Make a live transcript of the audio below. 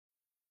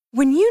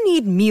When you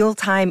need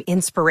mealtime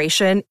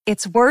inspiration,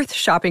 it's worth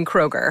shopping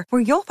Kroger,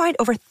 where you'll find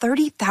over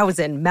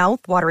 30,000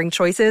 mouth-watering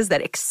choices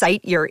that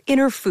excite your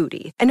inner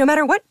foodie. And no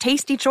matter what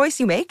tasty choice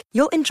you make,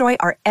 you'll enjoy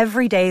our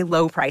everyday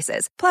low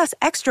prices, plus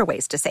extra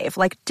ways to save,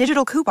 like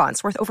digital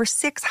coupons worth over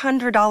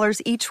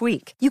 $600 each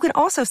week. You can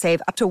also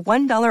save up to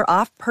 $1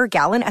 off per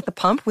gallon at the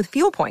pump with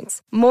fuel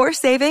points. More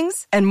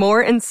savings and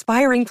more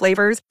inspiring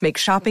flavors make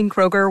shopping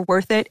Kroger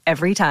worth it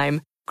every time.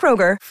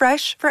 Kroger,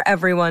 fresh for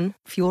everyone.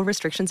 Fuel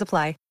restrictions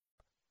apply.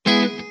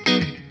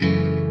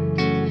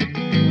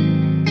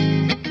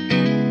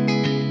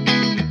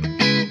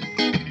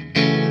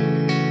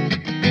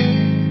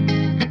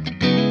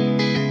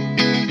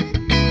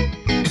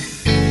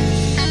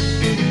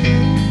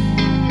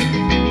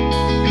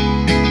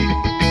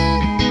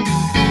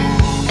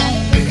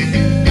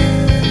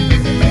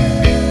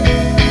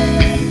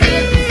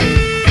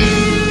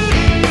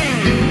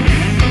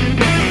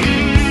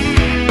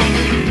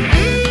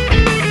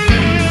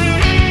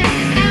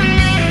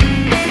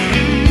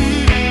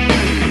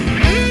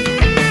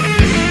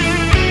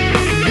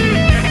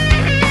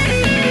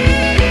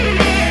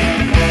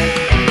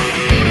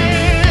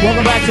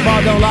 Welcome back to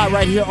Ball Don't Lie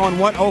right here on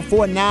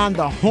 104.9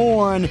 The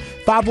Horn.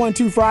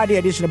 512 Friday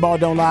edition of Ball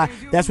Don't Lie.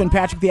 That's when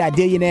Patrick the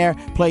Idillionaire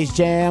plays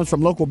jams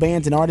from local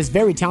bands and artists,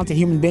 very talented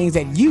human beings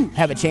that you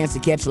have a chance to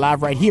catch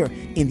live right here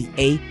in the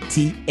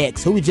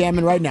ATX. Who we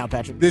jamming right now,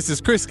 Patrick? This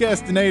is Chris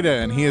Castaneda,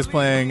 and he is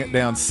playing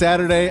down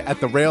Saturday at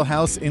the Rail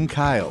House in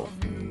Kyle.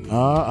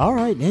 All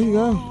right, there you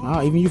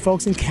go. Even you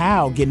folks in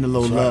Kyle getting a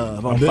little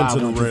love. I've been to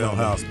the Rail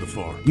House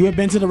before. You have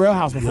been to the Rail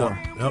House before?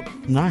 Yep.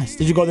 Nice.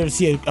 Did you go there to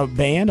see a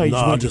band, or you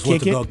I just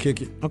went to go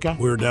kick it. Okay.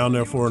 We were down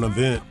there for an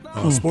event,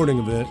 a sporting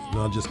event,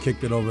 and I just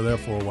kicked it over there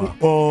for a while.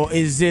 Oh,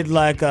 is it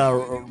like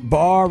a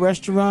bar,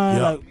 restaurant?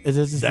 Yeah. Like, is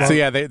this So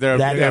yeah, they got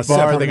a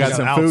bar. They got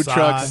some food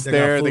trucks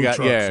there. They got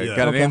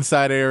an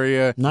inside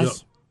area. Nice. Yep.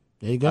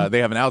 There you go.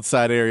 They have an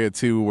outside area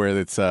too, where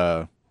it's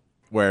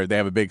where they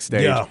have a big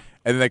stage. Yeah.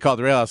 And then they call it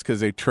the Rail House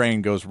because a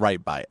train goes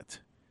right by it,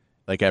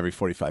 like every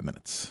 45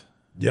 minutes.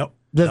 Yep.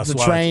 Does the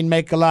train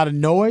make a lot of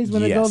noise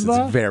when it goes by?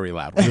 Yes, it's very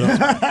loud. Well,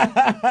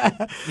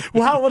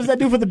 what does that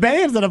do for the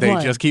bands that are playing?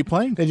 They just keep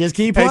playing. They just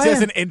keep playing. It's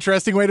just an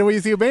interesting way to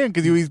see a band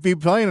because you be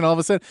playing and all of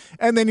a sudden,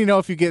 and then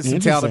if you get some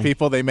talented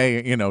people, they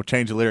may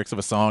change the lyrics of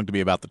a song to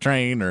be about the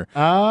train or you good.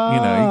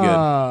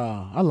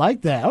 I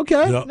like that.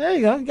 Okay, Yep. there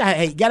you go. You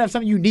gotta have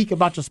something unique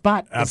about your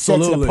spot that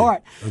Absolutely. sets it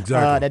apart.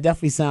 Exactly. That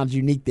definitely sounds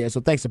unique there. So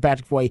thanks to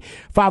Patrick for a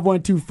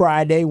 512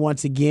 Friday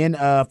once again.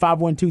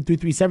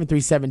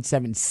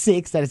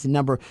 512-337-3776. That is the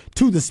number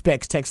to the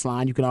Specs text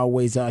line. You can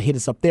always hit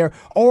us up there,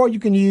 or you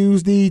can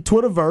use the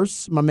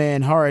Twitterverse. My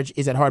man Harge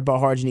is at Hardball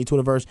Harge in the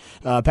Twitterverse.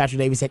 Patrick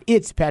Davis at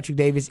It's Patrick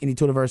Davis in the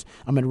Twitterverse.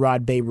 I'm at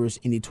Rod Babers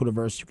in the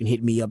Twitterverse. You can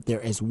hit me up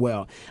there as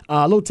well.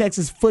 A little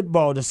Texas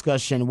football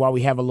discussion while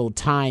we have a little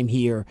time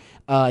here.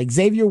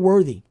 Xavier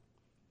Worthy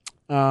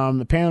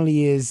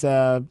apparently is,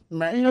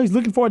 he's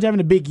looking forward to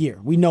having a big year.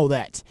 We know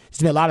that. There's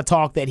been a lot of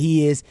talk that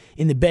he is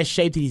in the best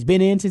shape that he's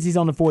been in since he's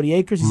on the 40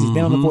 acres, since he's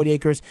been on the 40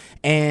 acres,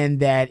 and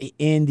that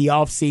in the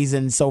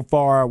offseason so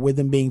far, with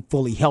him being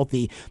fully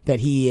healthy, that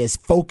he is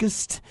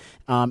focused.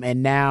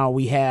 And now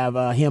we have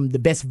him, the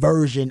best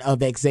version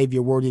of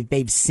Xavier Worthy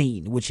they've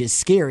seen, which is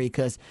scary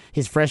because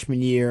his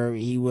freshman year,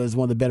 he was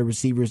one of the better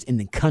receivers in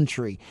the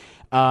country.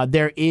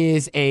 There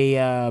is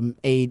a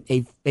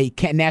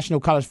National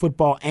College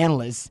Football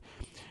analyst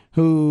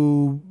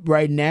who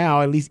right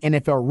now, at least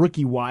NFL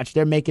Rookie Watch,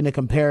 they're making a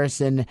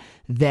comparison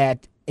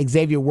that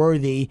Xavier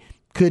Worthy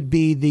could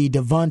be the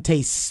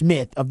Devontae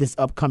Smith of this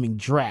upcoming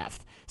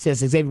draft. Says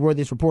Xavier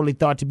Worthy is reportedly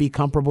thought to be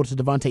comparable to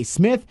Devontae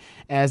Smith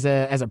as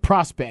a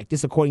prospect.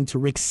 This according to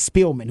Rick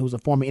Spielman, who's a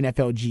former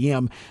NFL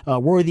GM.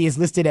 Worthy is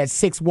listed at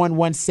 6'1",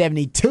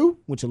 172,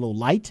 which is a little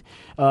light.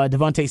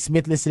 Devontae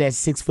Smith listed at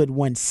 6'1",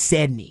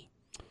 170.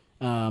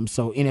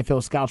 So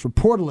NFL scouts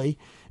reportedly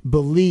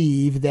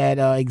believe that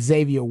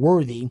Xavier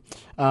Worthy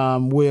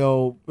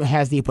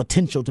has the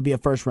potential to be a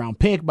first-round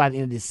pick by the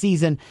end of this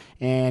season,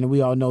 and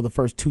we all know the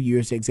first 2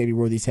 years that Xavier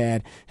Worthy's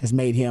had has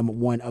made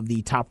him one of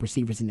the top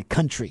receivers in the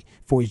country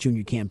for his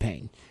junior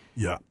campaign.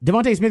 Yeah.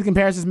 Devontae Smith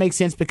comparisons make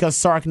sense because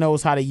Sark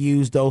knows how to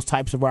use those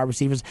types of wide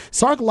receivers.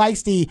 Sark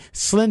likes the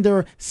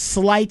slender,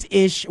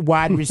 slight-ish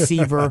wide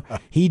receiver.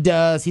 He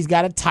does. He's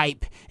got a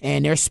type,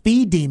 and they're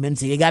speed demons.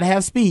 So you got to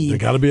have speed. They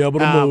got to be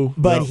able to move.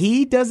 But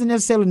he doesn't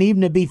necessarily need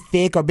him to be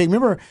thick or big.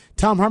 Remember,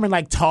 Tom Herman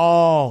liked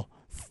tall,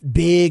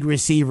 big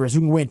receivers who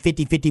can win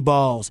 50-50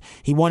 balls.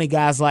 He wanted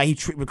guys like, he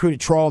recruited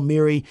Troy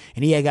Murray,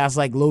 and he had guys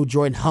like Lil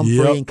Jordan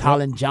Humphrey and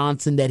Colin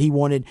Johnson that he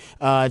wanted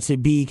to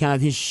be kind of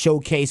his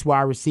showcase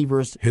wide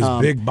receivers. His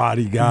big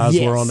body guys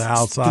were on the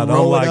outside,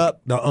 unlike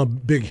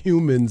the big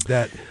humans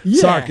that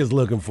Sark is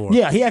looking for.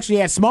 Yeah, he actually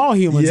had small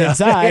humans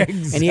inside,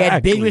 exactly. and he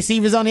had big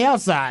receivers on the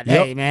outside.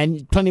 Yep. Hey,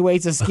 man, plenty of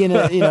ways to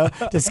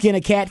skin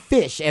a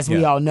catfish, as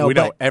we all know. We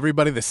know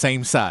everybody the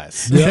same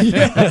size.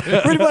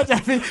 Pretty much.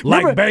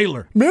 Like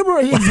Baylor.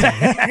 Remember, he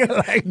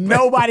Exactly.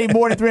 Nobody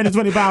more than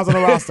 320 pounds on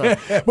the roster.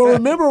 But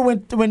remember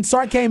when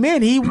Sark came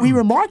in, he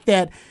remarked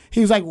that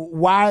he was like,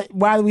 why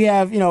do we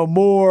have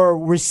more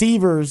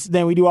receivers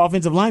than we do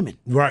offensive linemen?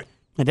 Right.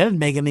 It doesn't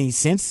make any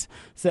sense.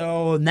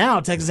 So now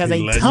Texas has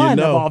a ton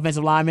of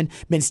offensive linemen,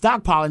 been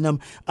stockpiling them,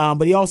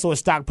 but he also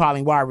is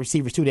stockpiling wide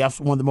receivers too. That's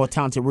one of the more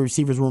talented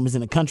receivers rooms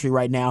in the country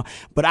right now.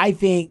 But I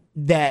think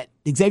that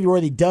Xavier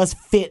Worthy does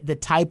fit the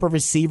type of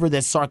receiver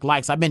that Sark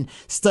likes. I've been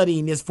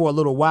studying this for a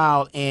little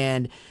while,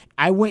 and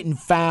I went and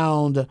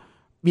found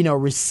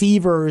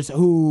receivers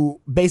who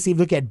basically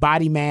look at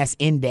body mass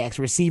index,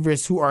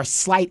 receivers who are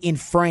slight in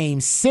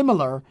frame,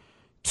 similar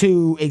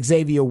to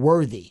Xavier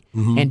Worthy.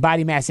 Mm-hmm. And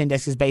body mass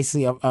index is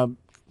basically a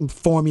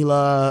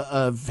formula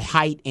of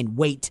height and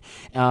weight.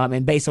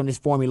 And based on this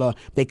formula,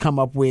 they come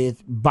up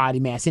with body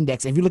mass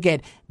index. If you look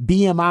at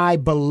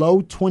BMI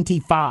below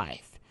 25,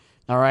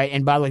 all right,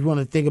 and by the way, if you want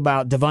to think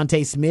about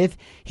Devontae Smith,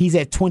 he's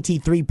at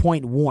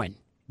 23.1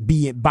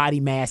 body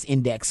mass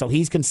index. So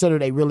he's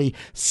considered a really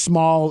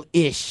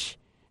small-ish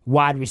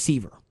wide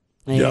receiver.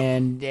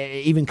 And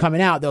even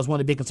coming out, that was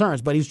one of the big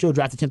concerns. But he's still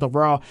drafted 10th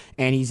overall,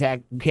 and he's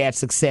had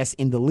success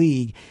in the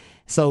league.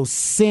 So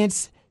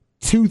since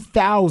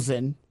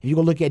 2000, if you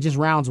go look at just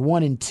rounds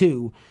 1 and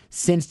 2,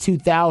 since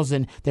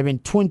 2000, there have been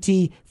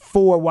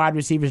 24 wide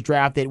receivers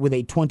drafted with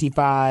a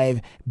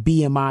 25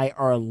 BMI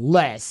or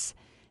less.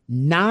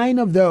 9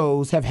 of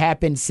those have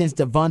happened since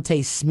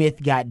Devontae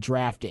Smith got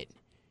drafted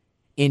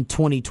in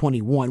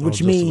 2021,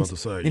 which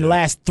means in the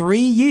last 3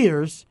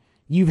 years,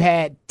 you've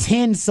had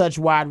 10 such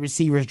wide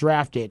receivers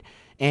drafted.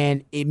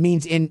 And it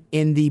means in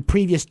the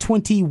previous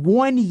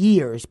 21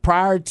 years,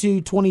 prior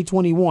to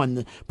 2021,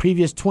 the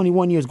previous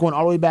 21 years, going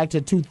all the way back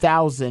to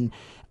 2000,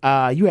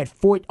 you had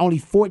only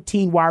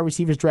 14 wide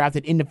receivers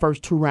drafted in the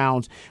first 2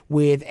 rounds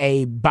with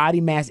a body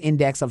mass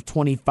index of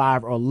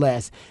 25 or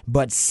less.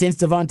 But since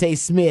Devontae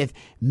Smith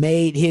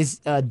made his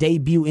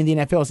debut in the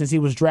NFL, since he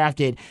was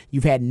drafted,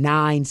 you've had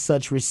 9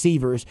 such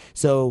receivers.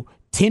 So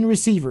 10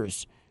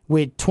 receivers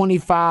with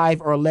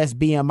 25 or less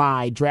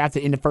BMI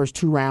drafted in the first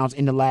 2 rounds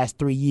in the last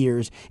 3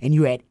 years, and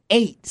you had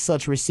 8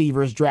 such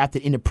receivers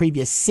drafted in the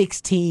previous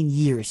 16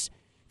 years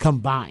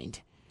combined.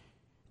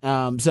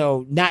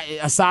 So not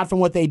aside from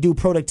what they do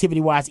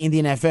productivity-wise in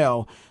the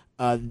NFL,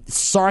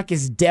 Sark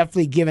is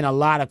definitely given a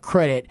lot of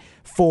credit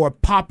for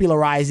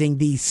popularizing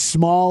these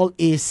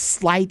small-ish,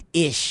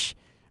 slight-ish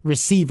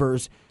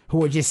receivers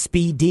who are just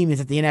speed demons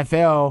that the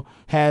NFL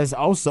has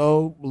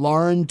also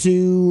learned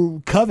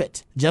to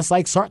covet, just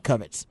like Sark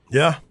covets.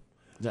 Yeah.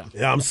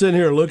 I'm sitting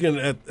here looking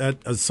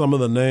at some of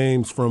the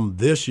names from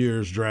this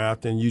year's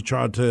draft, and you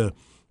tried to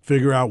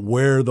figure out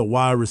where the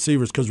wide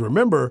receivers, because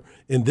remember,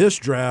 in this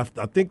draft,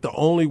 I think the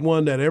only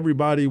one that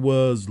everybody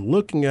was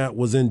looking at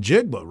was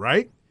Njigba,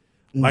 right?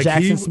 Like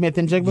Jackson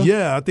Smith-Njigba?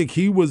 Yeah, I think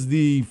he was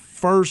the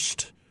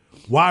first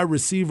wide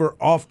receiver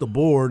off the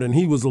board, and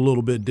he was a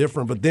little bit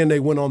different. But then they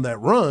went on that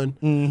run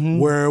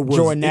where it was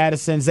Jordan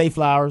Addison, Zay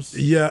Flowers.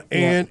 Yeah,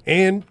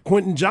 and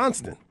Quentin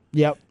Johnston.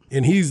 Yep.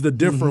 And he's the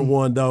different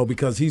one, though,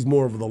 because he's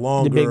more of the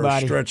longer,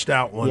 stretched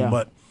out one. Yeah.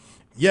 But,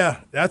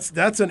 yeah, that's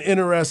an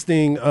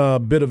interesting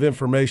bit of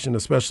information,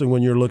 especially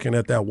when you're looking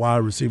at that wide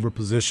receiver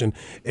position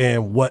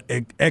and what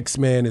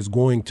X-Man is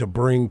going to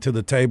bring to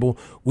the table.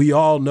 We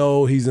all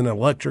know he's an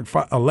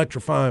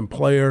electrifying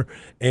player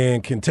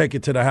and can take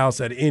it to the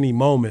house at any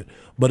moment.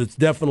 But it's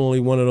definitely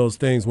one of those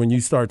things when you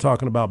start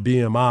talking about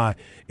BMI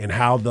and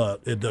how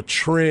the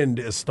trend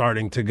is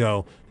starting to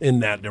go in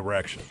that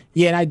direction.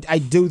 Yeah, and I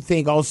do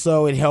think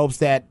also it helps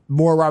that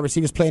more wide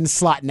receivers play in the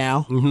slot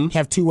now,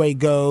 have two-way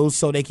goes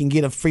so they can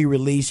get a free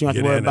release. You don't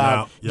have to worry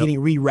about getting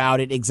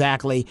rerouted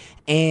exactly.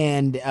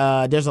 And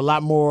there's a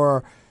lot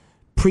more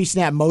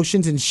pre-snap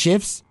motions and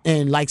shifts,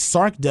 and like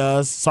Sark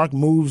does, Sark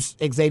moves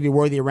Xavier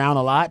Worthy around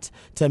a lot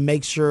to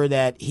make sure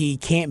that he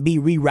can't be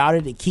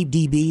rerouted to keep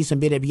DBs from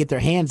being able to get their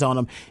hands on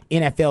him.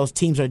 NFL's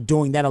teams are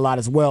doing that a lot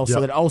as well,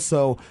 so that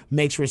also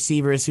makes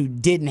receivers who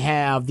didn't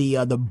have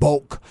the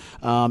bulk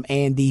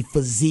and the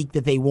physique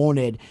that they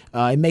wanted,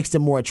 it makes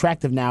them more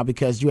attractive now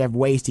because you have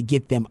ways to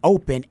get them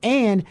open,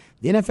 and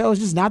the NFL is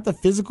just not the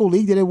physical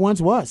league that it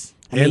once was.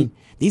 I mean,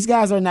 these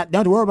guys don't have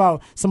to worry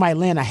about somebody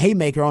laying a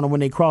haymaker on them when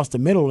they cross the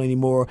middle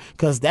anymore,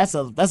 because that's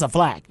a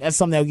flag. That's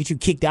something that will get you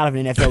kicked out of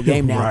an NFL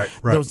game now.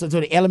 Right. So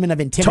the element of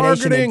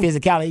intimidation and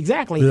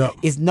physicality,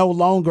 is no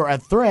longer a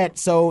threat,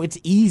 so it's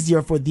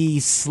easier for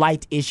these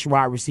slight-ish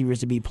wide receivers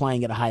to be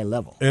playing at a high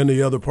level. And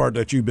the other part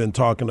that you've been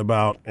talking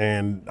about,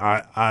 and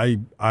I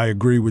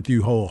agree with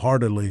you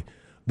wholeheartedly,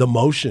 the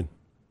motion.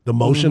 The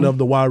motion of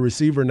the wide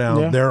receiver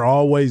now, they're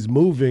always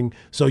moving,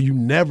 so you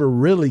never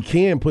really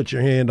can put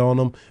your hand on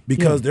them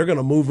because they're going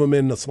to move them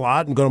in the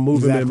slot and going to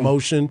move them in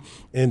motion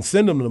and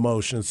send them to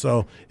motion.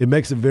 So it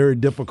makes it very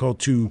difficult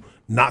to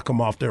knock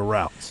them off their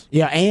routes.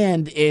 Yeah,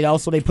 and it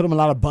also they put them in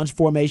a lot of bunch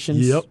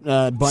formations,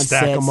 bunch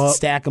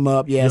stack them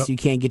up. Yes, you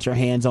can't get your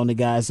hands on the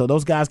guys, so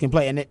those guys can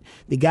play. And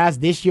the guys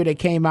this year that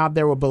came out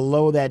there were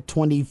below that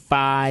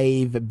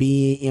 25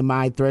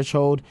 BMI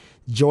threshold.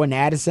 Jordan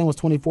Addison was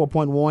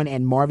 24.1,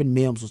 and Marvin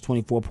Mims was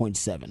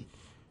 24.7.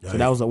 So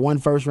that was a 1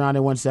 first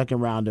rounder, 1 second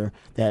rounder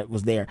that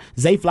was there.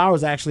 Zay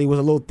Flowers actually was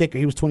a little thicker.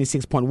 He was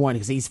 26.1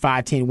 because he's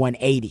 5'10",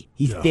 180.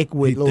 He's thick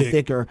with a little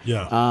thicker.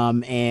 Yeah.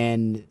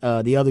 And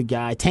the other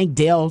guy, Tank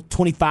Dell,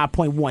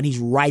 25.1. He's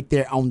right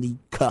there on the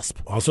cusp.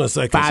 I was going to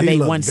say, because he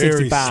looked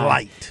very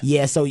slight.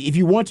 Yeah, so if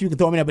you want to, you can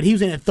throw him in there. But he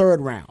was in the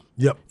 3rd round,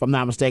 if I'm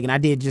not mistaken. I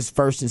did just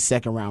 1st and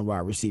 2nd round wide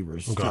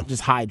receivers,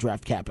 just high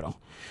draft capital.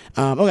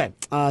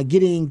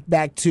 Getting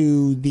back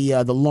to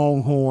the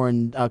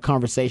Longhorn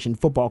conversation,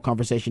 football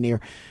conversation here,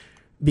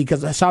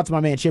 because shout out to my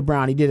man Chip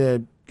Brown. He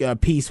did a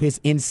piece, his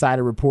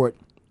insider report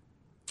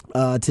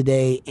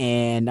today,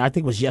 and I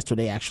think it was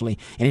yesterday actually.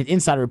 And in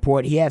insider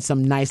report, he had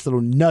some nice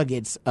little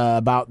nuggets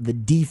about the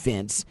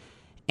defense.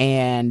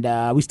 And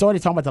we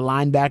started talking about the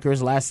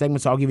linebackers last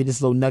segment, so I'll give you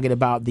this little nugget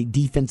about the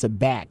defensive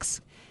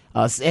backs.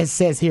 It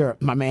says here,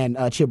 my man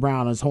Chip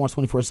Brown on his Horns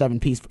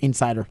 24/7 piece for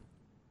Insider.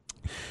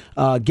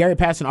 Gary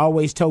Patterson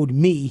always told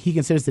me he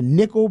considers the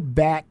nickel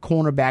back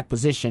cornerback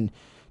position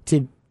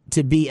to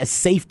be a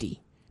safety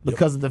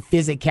because of the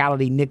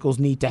physicality nickels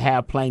need to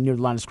have playing near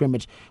the line of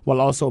scrimmage while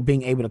also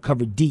being able to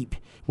cover deep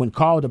when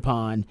called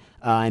upon.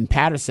 And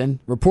Patterson,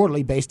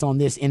 reportedly based on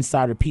this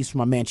insider piece from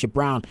my man Chip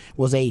Brown,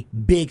 was a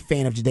big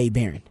fan of Jahdae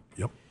Barron.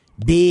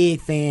 Big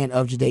fan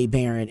of Jahdae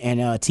Barron.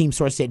 And team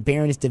source said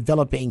Barron is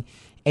developing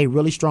a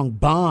really strong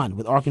bond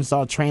with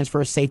Arkansas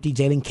transfer safety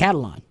Jalen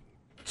Catalon.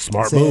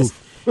 Smart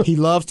move. He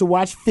loves to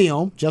watch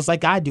film, just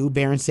like I do,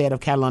 Barron said of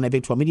Catalon at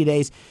Big 12 Media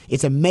Days.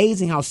 It's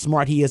amazing how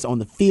smart he is on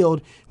the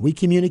field. We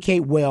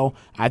communicate well.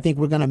 I think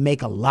we're going to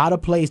make a lot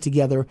of plays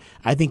together.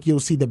 I think you'll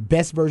see the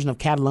best version of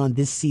Catalon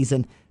this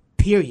season,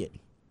 period.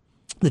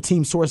 The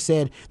team source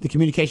said the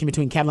communication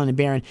between Catalon and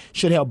Barron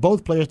should help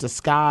both players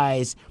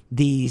disguise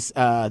these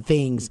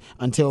things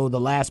until the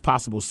last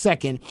possible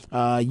second.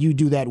 You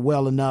do that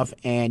well enough,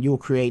 and you'll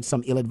create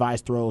some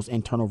ill-advised throws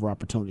and turnover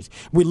opportunities.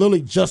 We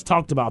literally just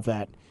talked about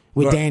that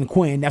with Dan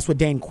Quinn. That's what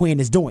Dan Quinn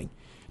is doing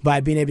by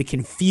being able to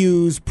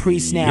confuse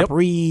pre-snap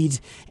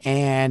reads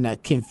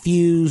and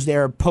confuse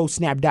their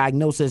post-snap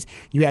diagnosis.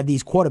 You have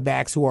these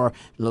quarterbacks who are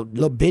a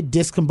little bit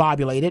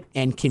discombobulated,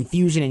 and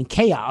confusion and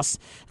chaos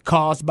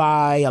caused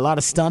by a lot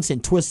of stunts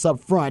and twists up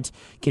front,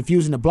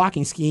 confusing the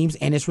blocking schemes,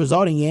 and it's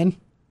resulting in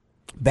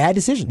bad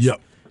decisions.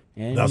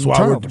 And that's why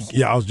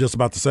I was just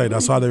about to say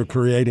that's why they're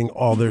creating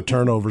all their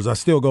turnovers. I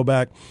still go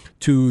back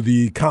to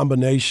the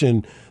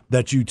combination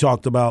that you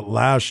talked about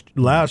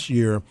last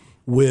year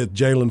with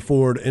Jalen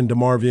Ford and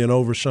DeMarvion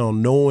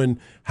Overshown, knowing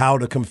how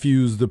to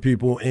confuse the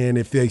people, and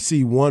if they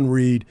see one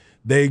read,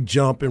 they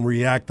jump and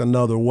react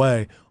another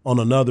way on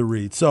another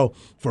read. So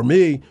for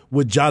me,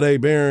 with Jahdae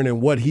Barron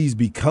and what he's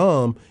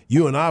become,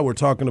 you and I were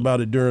talking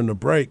about it during the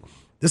break,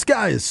 this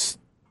guy is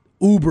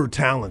uber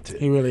talented.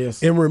 He really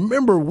is. And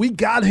remember, we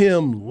got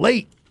him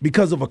late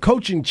because of a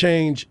coaching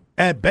change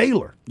at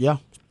Baylor. Yeah,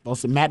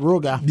 also Matt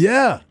Rule guy.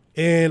 Yeah.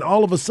 And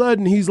all of a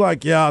sudden, he's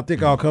like, yeah, I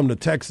think I'll come to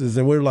Texas.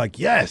 And we're like,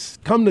 yes,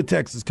 come to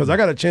Texas. Because I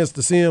got a chance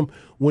to see him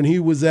when he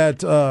was at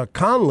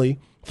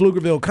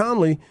Pflugerville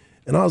Conley.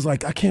 And I was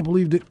like, I can't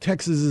believe that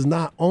Texas is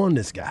not on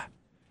this guy.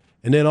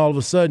 And then all of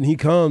a sudden, he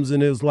comes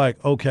and it's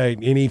like, okay,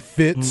 and he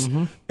fits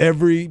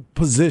every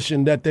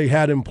position that they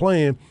had him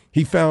playing.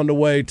 He found a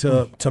way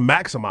to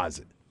maximize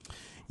it.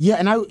 Yeah,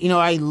 and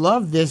I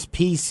love this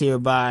piece here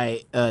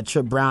by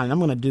Chip Brown. And I'm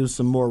going to do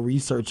some more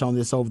research on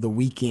this over the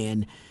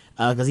weekend.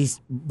 Because he's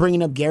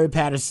bringing up Gary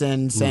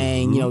Patterson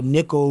saying,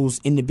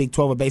 nickels in the Big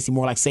 12 are basically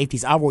more like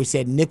safeties. I've always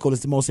said nickel is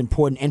the most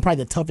important and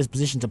probably the toughest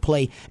position to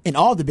play in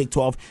all the Big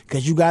 12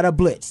 because you got to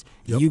blitz.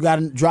 You got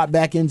to drop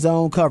back in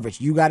zone coverage.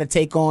 You got to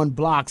take on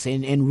blocks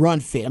and run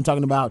fit. I'm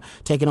talking about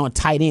taking on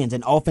tight ends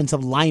and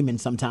offensive linemen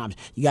sometimes.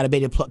 You got to be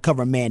able to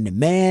cover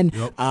man-to-man.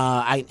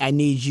 I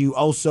need you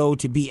also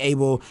to be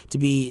able to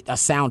be a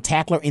sound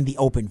tackler in the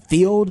open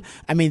field.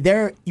 I mean,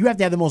 you have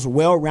to have the most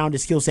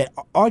well-rounded skill set,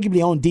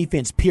 arguably on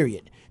defense,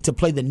 period, to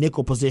play the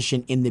nickel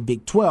position in the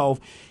Big 12.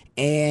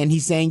 And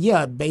he's saying,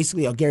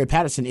 basically, Gary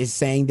Patterson is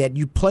saying that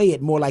you play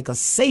it more like a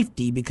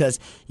safety because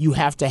you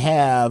have to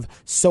have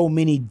so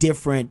many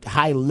different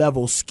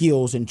high-level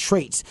skills and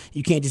traits.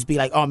 You can't just be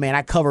like, oh, man,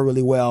 I cover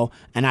really well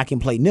and I can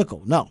play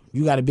nickel. No,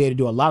 you got to be able to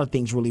do a lot of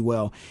things really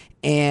well.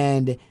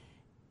 And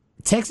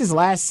Texas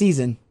last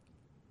season,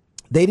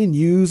 they didn't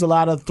use a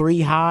lot of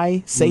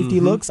 3-high safety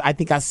looks. I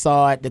think I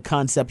saw the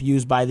concept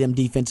used by them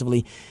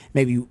defensively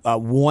maybe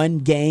one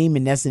game,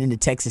 and that's in the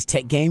Texas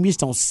Tech game. You just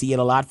don't see it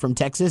a lot from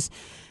Texas.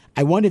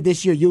 I wonder if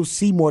this year you'll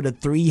see more of the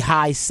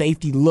 3-high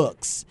safety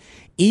looks,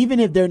 even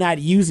if they're not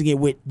using it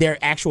with their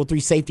actual 3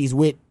 safeties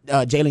with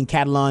Jalen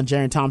Catalon,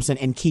 Jaron Thompson,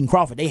 and Keaton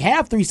Crawford. They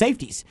have 3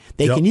 safeties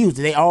they can use.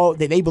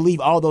 They believe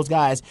all those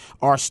guys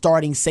are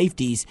starting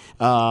safeties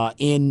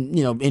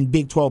in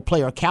Big 12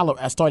 play, or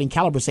starting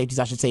caliber safeties,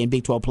 I should say, in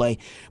Big 12 play.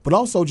 But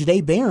also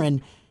Jahdae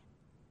Barron,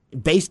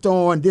 based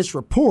on this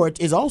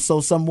report, is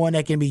also someone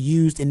that can be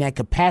used in that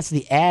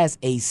capacity as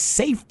a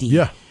safety.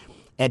 Yeah.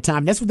 at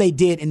times. That's what they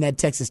did in that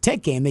Texas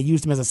Tech game. They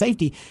used him as a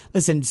safety.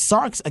 Listen,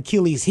 Sark's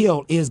Achilles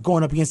heel is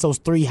going up against those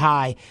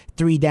 3-high,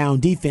 3-down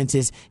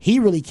defenses. He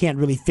really can't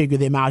really figure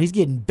them out. He's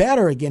getting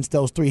better against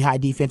those 3-high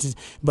defenses,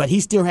 but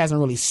he still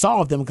hasn't really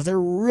solved them because they're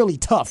really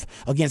tough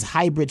against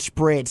hybrid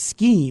spread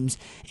schemes.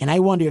 And I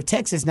wonder if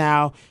Texas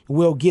now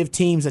will give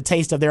teams a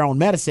taste of their own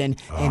medicine,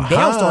 and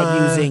they'll start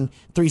using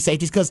 3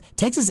 safeties, because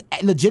Texas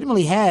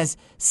legitimately has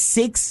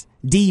 6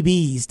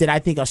 DBs that I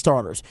think are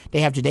starters.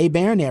 They have Jahdae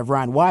Barron, they have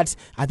Ryan Watts.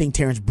 I think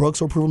Terrence Brooks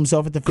will prove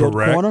himself at the field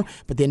corner.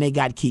 But then they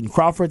got Keaton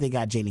Crawford, they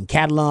got Jalen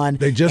Catalon,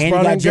 they just and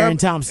brought they got in Jaron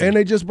Thompson. And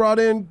they just brought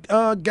in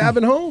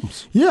Gavin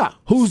Holmes. Yeah.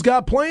 Who's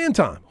got playing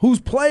time, who's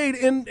played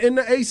in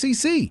the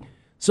ACC.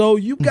 So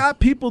you got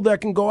people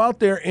that can go out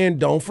there, and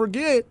don't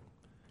forget,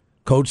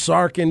 Coach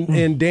Sark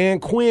and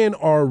Dan Quinn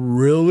are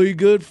really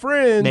good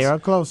friends. They are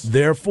close.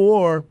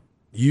 Therefore,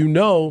 you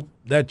know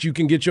that you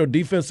can get your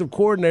defensive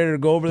coordinator to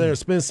go over there and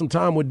spend some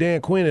time with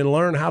Dan Quinn and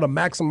learn how to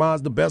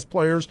maximize the best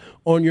players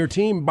on your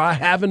team by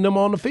having them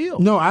on the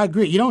field. No, I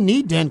agree. You don't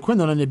need Dan Quinn,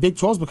 though. And the Big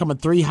 12's become a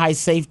 3-high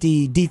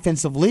safety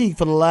defensive league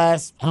for the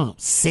last,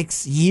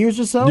 6 years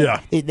or so.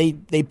 Yeah.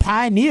 They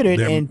pioneered it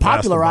and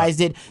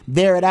popularized it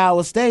there at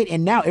Iowa State,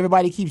 and now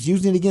everybody keeps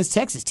using it against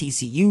Texas.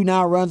 TCU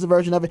now runs a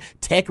version of it.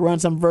 Tech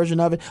runs some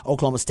version of it.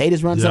 Oklahoma State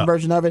has run some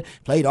version of it.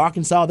 Played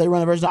Arkansas, they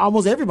run a version.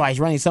 Almost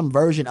everybody's running some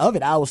version of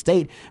it. Iowa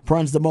State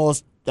runs the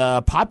most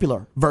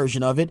popular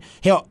version of it.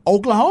 Hell,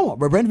 Oklahoma,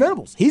 where Brent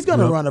Venables, he's going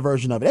to run a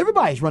version of it.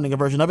 Everybody's running a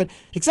version of it,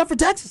 except for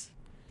Texas.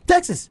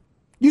 Texas,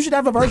 you should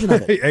have a version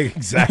of it.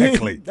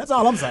 Exactly. That's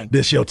all I'm saying.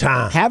 This your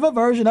time. Have a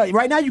version of it.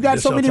 Right now, you got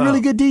so many really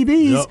good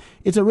DBs. Yep.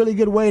 It's a really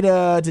good way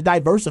to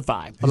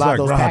diversify a lot of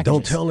those packages.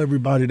 Don't tell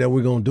everybody that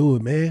we're going to do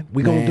it, man.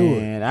 We're going to do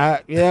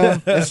it. Yeah,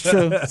 that's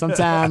true.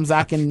 Sometimes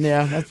I can,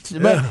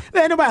 but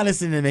ain't nobody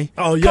listening to me.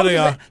 Oh, yeah, they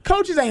are.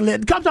 Coaches ain't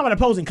listening. I'm talking about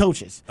opposing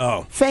coaches.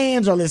 Oh.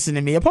 Fans are listening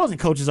to me. Opposing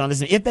coaches aren't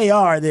listening. If they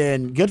are,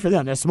 then good for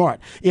them. They're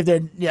smart. If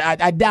they're,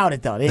 I doubt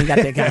it, though. They ain't got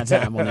that kind of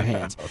time on their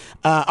hands.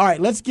 All right,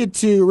 let's get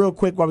to, real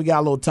quick while we got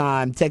a little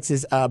time,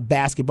 Texas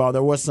basketball.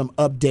 There were some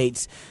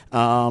updates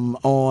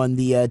on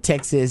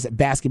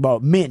the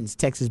men's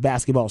Texas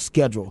basketball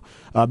schedule.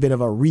 A bit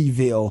of a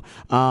reveal.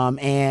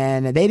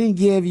 And they didn't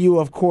give you,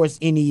 of course,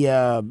 any,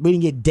 we didn't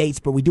get dates,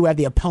 but we do have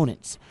the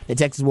opponents that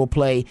Texas will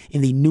play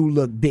in the new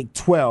look Big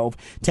 12.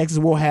 Texas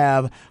will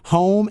have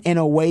home and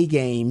away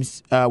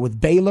games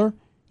with Baylor,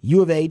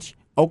 U of H,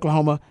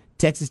 Oklahoma,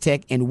 Texas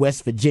Tech, and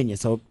West Virginia.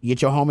 So you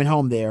get your home and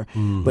home there.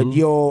 Mm-hmm. But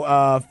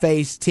you'll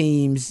face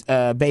teams,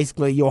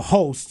 basically you'll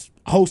host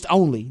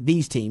only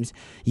these teams: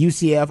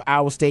 UCF,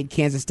 Iowa State,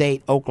 Kansas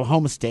State,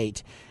 Oklahoma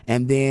State.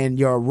 And then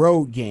your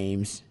road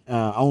games,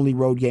 only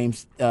road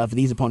games for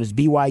these opponents: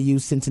 BYU,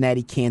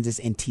 Cincinnati, Kansas,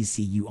 and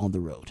TCU on the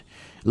road.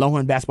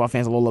 Longhorn basketball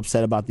fans are a little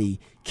upset about the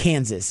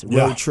Kansas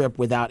road trip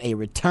without a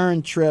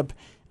return trip.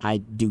 I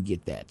do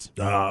get that.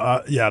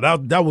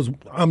 That was.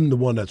 I'm the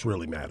one that's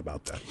really mad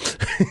about that.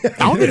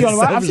 I don't think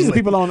I've seen some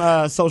people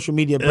on social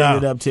media bring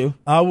it up too.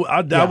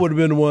 That would have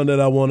been the one that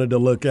I wanted to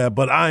look at.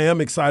 But I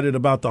am excited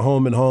about the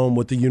home and home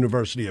with the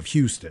University of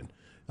Houston.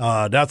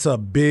 That's a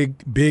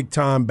big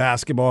time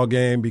basketball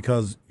game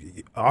because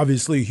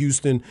obviously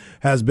Houston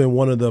has been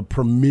one of the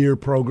premier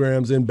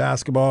programs in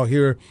basketball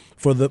here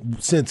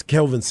since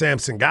Kelvin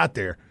Sampson got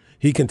there.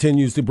 He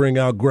continues to bring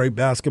out great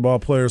basketball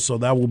players, so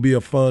that will be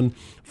a fun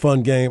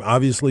game.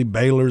 Obviously,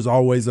 Baylor's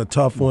always a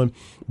tough one,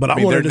 but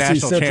I wanted to see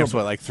national champs,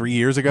 like 3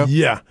 years ago?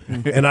 Yeah,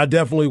 and I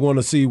definitely want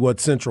to see what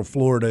Central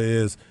Florida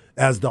is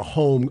as the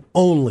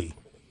home-only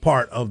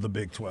part of the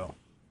Big 12.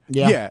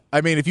 Yeah, I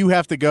mean, if you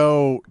have to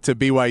go to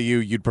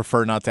BYU, you'd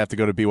prefer not to have to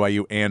go to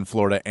BYU and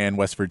Florida and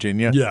West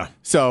Virginia. Yeah.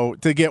 So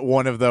to get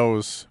one of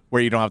those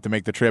where you don't have to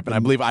make the trip, and I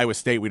believe Iowa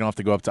State, we don't have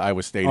to go up to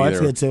Iowa State either.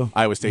 That's good too.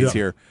 Iowa State's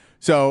here.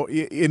 So,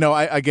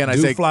 I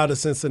say fly to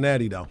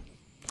Cincinnati, though.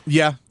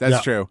 Yeah,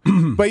 that's true.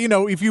 But,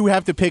 if you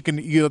have to pick,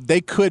 they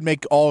could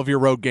make all of your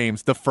road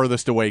games the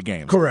furthest away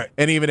games. Correct.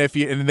 And even if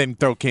and then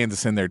throw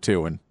Kansas in there,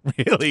 too, and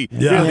really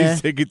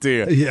stick it to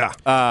you.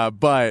 Yeah.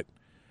 But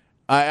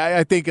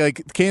I think,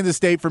 like, Kansas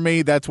State, for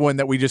me, that's one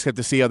that we just have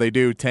to see how they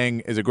do.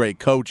 Tang is a great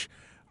coach,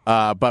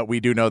 but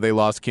we do know they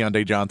lost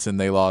Keontae Johnson.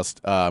 They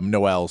lost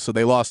Noel. So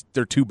they lost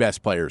their 2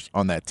 best players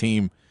on that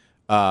team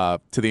to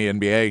the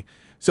NBA.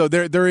 So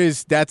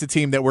that's a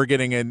team that we're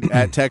getting in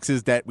at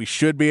Texas that we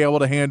should be able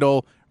to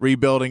handle.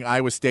 Rebuilding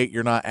Iowa State,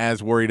 you're not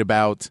as worried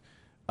about.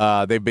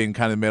 They've been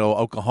kind of middle.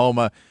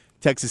 Oklahoma,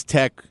 Texas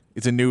Tech,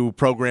 it's a new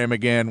program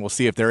again. We'll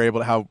see if they're able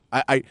to.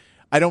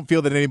 I don't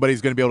feel that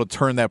anybody's going to be able to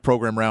turn that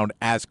program around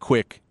as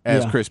quick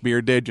as Chris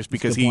Beard did, just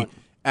because he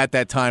at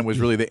that time was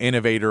really the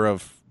innovator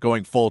of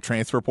going full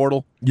transfer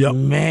portal. Yep.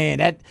 Man,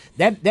 that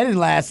didn't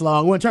last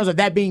long. Well, in terms of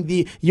that being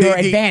your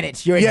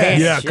advantage.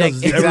 Yeah,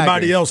 because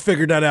everybody else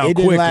figured that out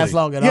quickly. It didn't last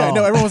long at all. Yeah,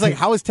 no, everyone was like,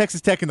 how is Texas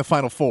Tech in the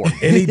Final Four?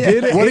 And he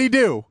did it. What did he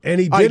do?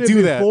 And he did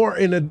it before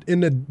in the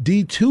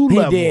D2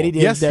 level. He did.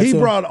 Yes, he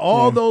brought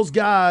all those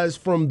guys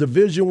from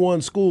Division I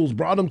schools,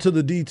 brought them to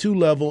the D2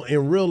 level,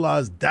 and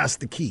realized that's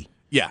the key.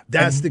 Yeah.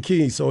 That's the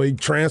key. So he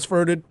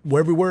transferred it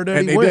everywhere that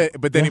And he they went.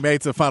 did, but then he made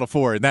it to the Final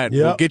Four, and that will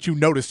Yep. get you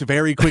noticed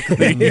very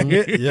quickly.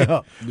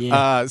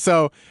 Yeah.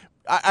 So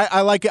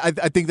I like it.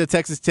 I think that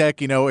Texas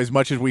Tech, as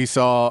much as we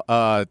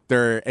saw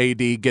their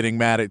AD getting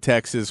mad at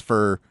Texas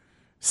for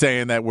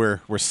saying that we're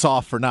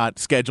soft for not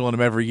scheduling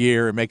them every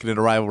year and making it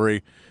a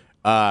rivalry,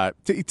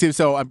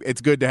 so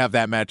it's good to have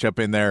that matchup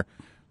in there.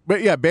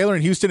 But yeah, Baylor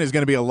and Houston is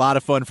going to be a lot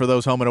of fun for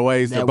those home and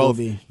aways. They're both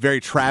very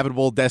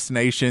travelable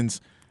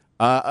destinations.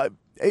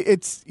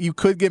 You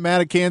could get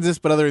mad at Kansas,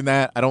 but other than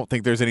that, I don't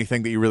think there's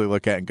anything that you really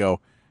look at and go,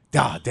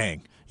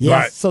 dang. Yeah,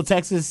 Right. so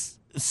Texas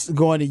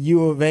going to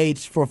U of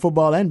H for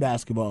football and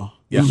basketball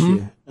this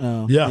year.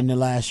 In the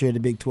last year of the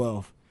Big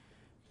 12.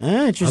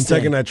 Interesting. I'm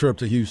taking that trip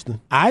to Houston.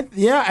 I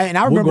We're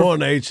remember going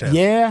to H-Town.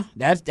 Yeah,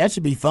 that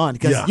should be fun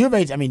because Yeah. U of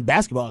H. I mean,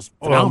 basketball is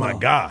phenomenal. Oh, my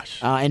gosh.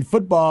 And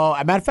football.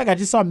 As a matter of fact, I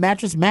just saw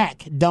Mattress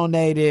Mac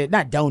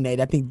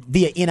I think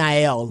via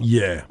NIL.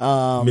 Yeah.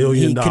 $1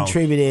 million. He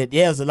contributed.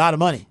 Yeah, it was a lot of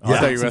money. I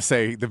thought you were going to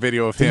say the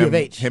video of U of him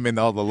H. in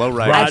all the low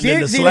riders. I Riding in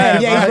did the see slab,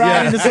 that. Yeah, he's right?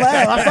 riding Yeah. the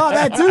slab. I saw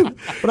that too.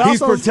 But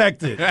He's also,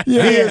 protected. Yeah. He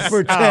is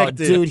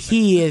protected. Oh, dude,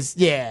 he is.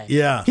 Yeah.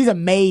 Yeah. He's a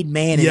made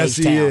man in Yes,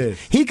 he H-Town. is.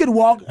 He could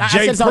walk. I Jay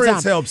said this all the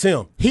Prince time. helps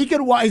him. He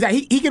could walk.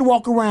 He could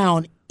walk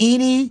around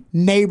any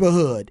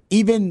neighborhood,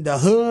 even the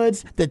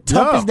hoods, the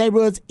toughest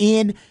neighborhoods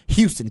in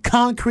Houston,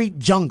 concrete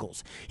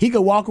jungles. He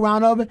could walk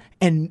around of it,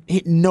 and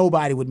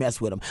nobody would mess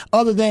with him,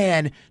 other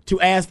than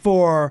to ask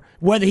for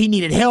whether he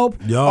needed help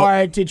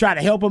or to try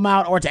to help him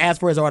out or to ask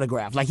for his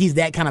autograph. Like, he's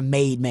that kind of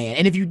made man.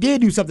 And if you did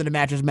do something to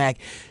Mattress Mac,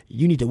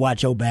 you need to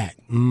watch your back.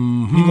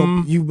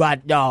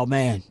 Oh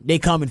man, they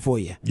coming for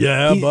you.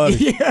 Yeah,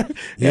 buddy.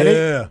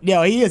 Yeah.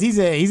 He is. He's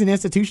an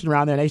institution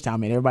around there in H-Town,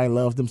 man. Everybody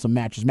loves them some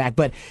Mattress Mac.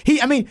 But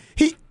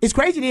it's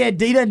crazy that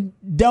he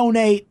doesn't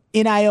donate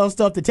NIL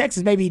stuff to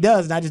Texas. Maybe he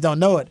does, and I just don't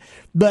know it.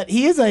 But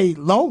he is a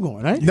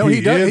Longhorn, right? No, he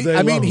He does. is a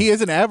Longhorn. He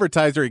is an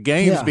advertiser at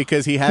games Yeah.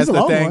 because he has He's a the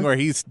Longhorn. thing where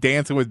he's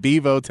dancing with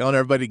Bevo, telling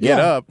everybody to get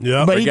up.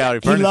 Yeah. But for he Gallery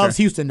he Furniture. loves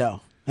Houston,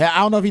 though. I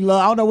don't know if I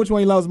don't know which one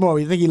he loves more.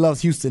 I think he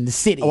loves Houston, the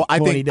city. Well, I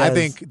more than he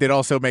think does. that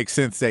also makes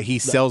sense that he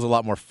sells a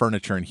lot more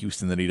furniture in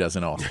Houston than he does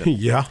in Austin.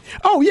 Yeah.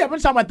 Oh yeah,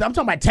 but I'm talking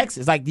about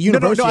Texas, like the No,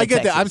 University. I of get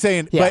Texas. that. I'm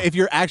saying, Yeah. but if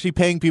you're actually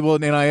paying people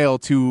in NIL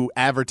to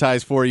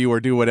advertise for you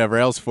or do whatever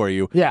else for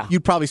you, Yeah.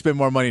 you'd probably spend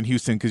more money in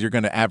Houston because you're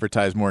going to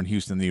advertise more in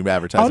Houston than you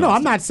advertise. Oh in no, I'm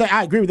Austin. not saying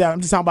I agree with that.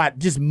 I'm just talking about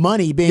just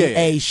money being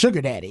a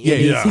sugar daddy. Yeah,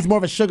 And yeah. He's more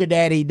of a sugar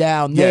daddy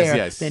down there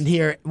Yes. than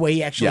here where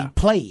he actually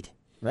played,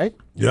 right?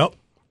 Yep.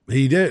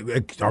 He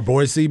did. Our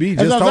boy CB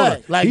That's just what told I'm us.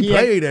 saying. Like, he he had-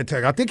 played at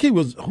Tech. I think he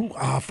was.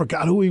 I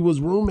forgot who he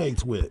was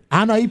roommates with.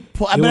 I know It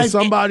was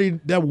somebody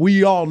that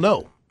we all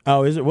know.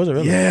 Oh, is it? Was it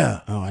really? Yeah.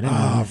 Oh, I didn't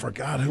know. I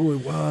forgot who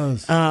it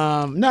was.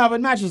 No, but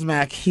Mattress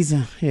Mac, he's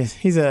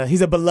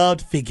a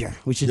beloved figure.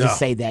 We should just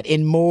say that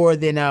in more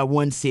than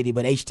one city,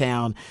 but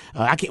H-Town.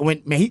 I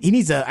can't.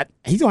 He's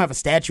gonna have a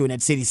statue in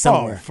that city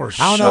somewhere. for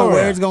I don't know sure.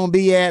 where it's gonna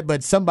be at,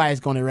 but somebody's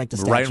gonna erect a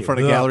statue Right in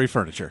front of Gallery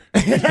Furniture.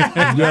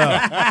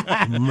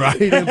 Yeah.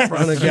 Right in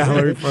front of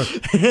Gallery Furniture.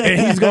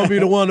 And he's going to be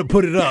the one to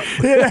put it up.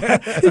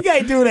 He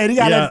can't do that. He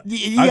got Yeah.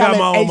 to I got let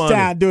my own H-Town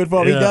money. do it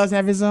for him. He Yeah. does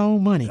have his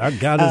own money. I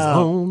got his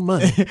own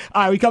money.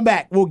 All right, we come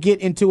back. We'll get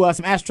into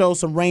some Astros,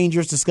 some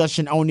Rangers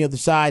discussion on the other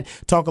side.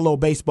 Talk a little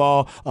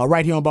baseball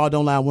right here on Ball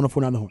Don't Lie,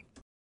 104.9 The Horn.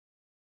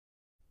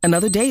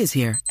 Another day is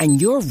here,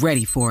 and you're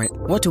ready for it.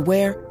 What to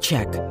wear?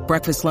 Check.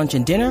 Breakfast, lunch,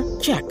 and dinner?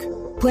 Check.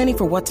 Planning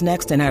for what's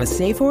next and how to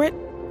save for it?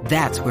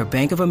 That's where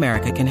Bank of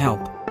America can help.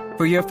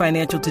 For your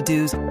financial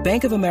to-dos,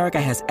 Bank of America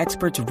has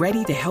experts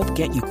ready to help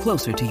get you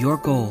closer to your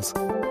goals.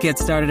 Get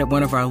started at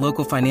one of our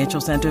local financial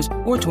centers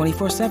or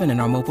 24/7 in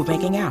our mobile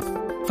banking app.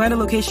 Find a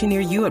location near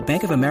you at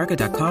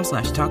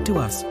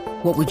bankofamerica.com/talktous.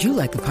 What would you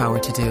like the power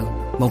to do?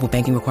 Mobile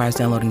banking requires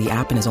downloading the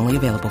app and is only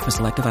available for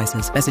select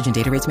devices. Message and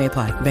data rates may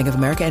apply. Bank of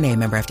America NA,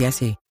 member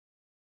FDIC.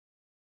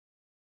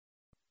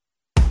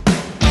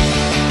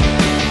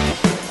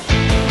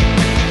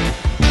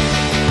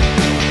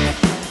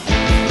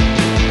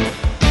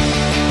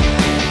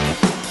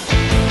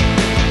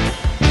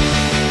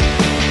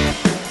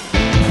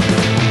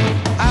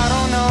 I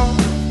don't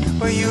know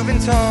what you've been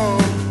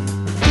told.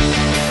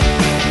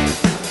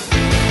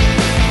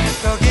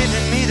 You're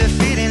giving me the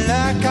feeling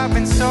like I've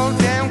been so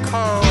damn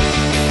cold.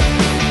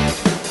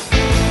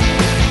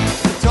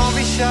 Don't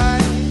be shy,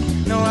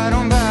 no I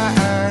don't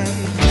bite.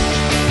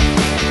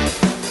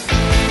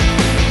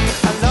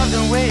 I love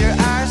the way your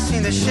eyes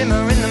seem to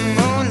shimmer in the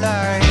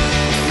moonlight.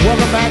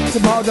 Welcome back to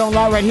Ball Don't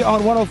Lie right here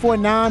on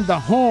 104.9 The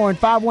Horn,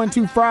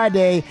 512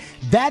 Friday.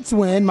 That's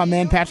when my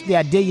man Patrick the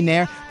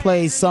Idillionaire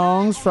plays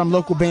songs from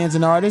local bands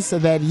and artists so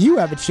that you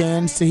have a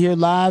chance to hear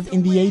live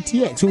in the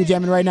ATX. Who are we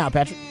jamming right now,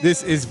 Patrick?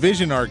 This is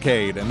Vision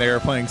Arcade, and they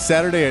are playing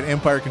Saturday at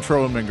Empire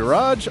Control Room and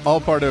Garage,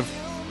 all part of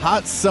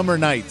Hot Summer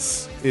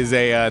Nights is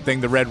a thing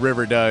the Red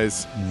River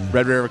does.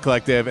 Red River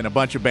Collective and a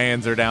bunch of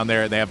bands are down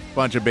there. They have a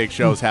bunch of big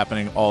shows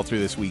happening all through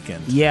this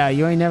weekend. Yeah,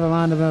 you ain't never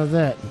lied about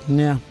that.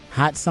 Yeah,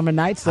 Hot Summer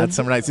Nights. Hot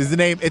Summer Nights is the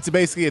name. It's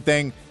basically a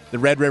thing the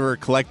Red River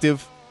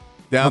Collective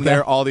Down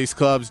there, all these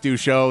clubs do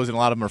shows, and a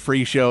lot of them are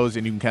free shows,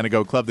 and you can kind of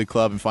go club to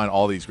club and find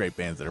all these great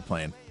bands that are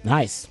playing.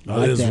 Nice.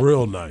 That is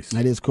real nice.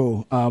 That is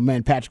cool.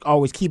 Man, Patrick,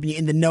 always keeping you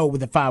in the know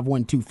with the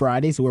 512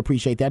 Friday, so we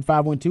appreciate that.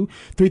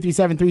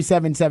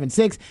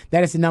 512-337-3776.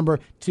 That is the number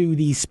to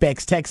the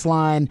Specs text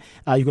line.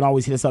 You can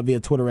always hit us up via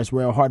Twitter as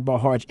well. Hardball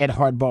Harge at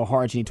Hardball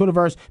Harge in the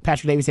Twitterverse.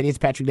 Patrick Davis at It's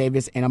Patrick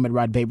Davis, and I'm at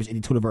Rod Babers in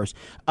the Twitterverse.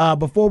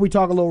 Before we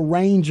talk a little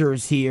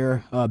Rangers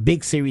here,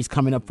 big series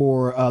coming up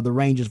for the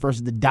Rangers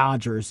versus the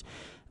Dodgers.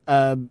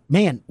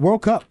 Man,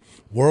 World Cup.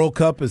 World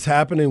Cup is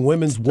happening.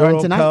 Women's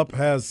World tonight. Cup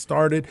has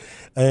started,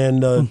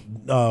 and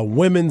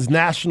women's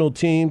national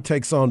team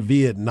takes on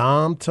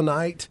Vietnam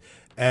tonight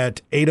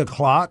at 8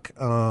 o'clock.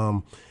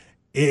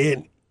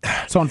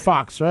 It's on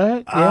Fox,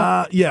 right?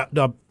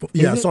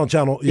 It's on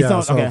channel. Yeah,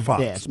 it's on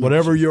Fox. Yeah,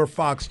 Whatever your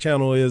Fox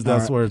channel is,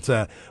 that's where it's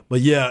at.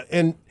 But yeah,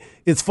 and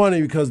it's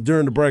funny because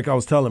during the break I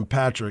was telling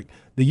Patrick,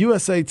 the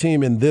USA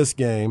team in this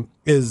game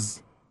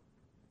is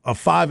a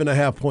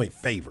 5.5 point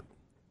favorite.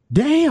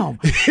 Damn.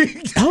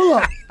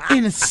 Hold up.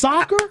 In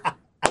soccer?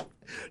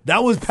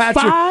 That was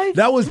Patrick. 5?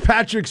 That was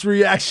Patrick's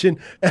reaction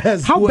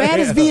as How well. bad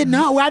is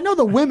Vietnam? Well, I know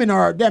the women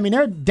are, I mean,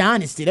 they're a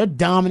dynasty. They're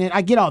dominant.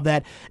 I get all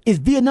that. Is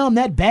Vietnam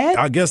that bad?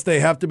 I guess they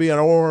have to be,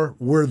 or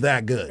we're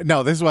that good.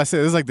 No, this is what I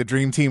said. This is like the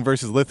dream team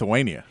versus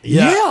Lithuania.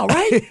 Yeah,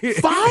 right?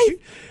 5?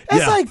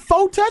 That's Yeah. like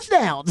 4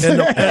 touchdowns.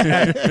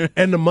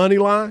 And the money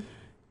line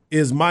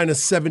is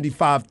minus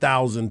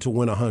 75,000 to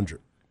win 100.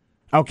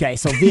 Okay,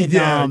 so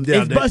Vietnam,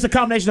 Yeah, it's a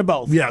combination of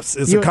both. Yes,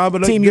 it's a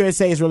combination. Team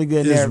USA is really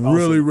good It's there.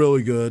 really,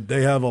 really good.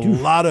 They have a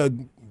lot of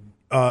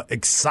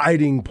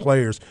exciting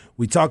players.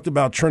 We talked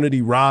about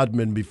Trinity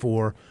Rodman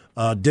before,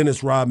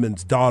 Dennis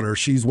Rodman's daughter.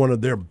 She's one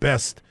of their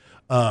best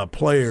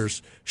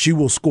players. She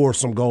will score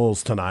some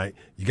goals tonight.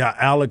 You got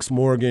Alex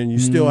Morgan. You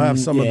still have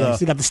some of the.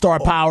 So you got the star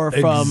power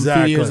from a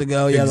few years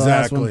ago. Yeah, the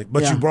last exactly. one.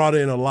 But Yeah. you brought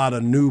in a lot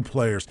of new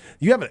players.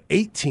 You have an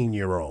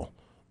 18-year-old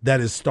that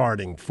is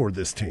starting for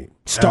this team.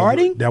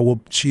 Starting?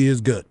 She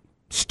is good.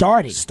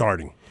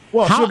 Starting.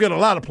 Well, How- she'll get a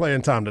lot of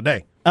playing time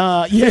today.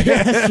 Yeah,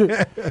 that's true.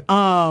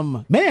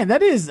 Man,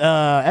 that is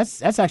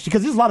that's actually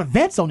because there's a lot of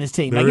vets on this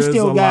team. There you is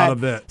still a got lot of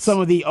vets. some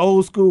of the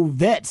old school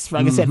vets,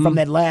 like I said, from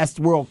that last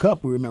World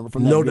Cup. We remember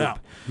from that No group. doubt.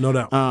 No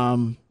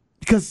doubt.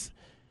 Because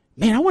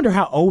man, I wonder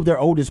how old their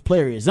oldest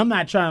player is. I'm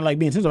not trying to like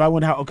be insensitive. I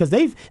wonder how because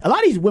a lot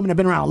of these women have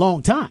been around a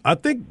long time. I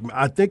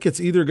think it's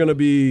either going to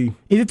be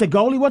Is it the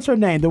goalie? What's her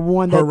name? The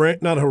one that Haran,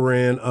 not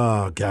Haran.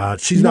 Oh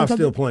God, she's You know not what I'm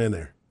still talking- playing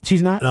there.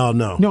 she's not. No. You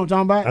know what I'm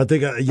talking about? I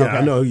think Okay.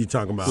 I know who you're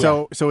talking about.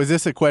 So is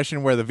this a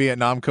question where the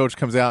Vietnam coach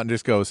comes out and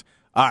just goes,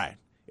 all right,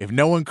 if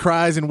no one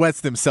cries and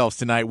wets themselves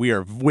tonight, we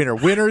are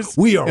winners.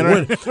 we are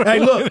winning. Hey,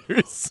 look,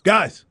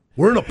 guys,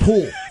 we're in a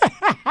pool.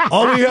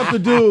 All we have to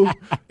do,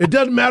 it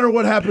doesn't matter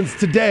what happens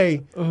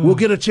today, we'll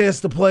get a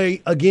chance to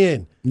play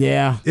again.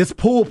 Yeah. It's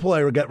pool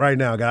play right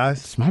now,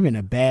 guys. This might be in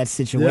a bad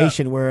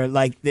situation where,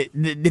 like,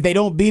 if they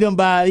don't beat them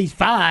by at least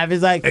 5,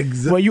 it's like,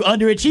 well, you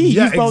underachieve.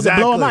 Yeah, You're supposed to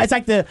blow them exactly. out. It's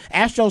like the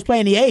Astros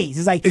playing the A's.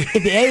 It's like, if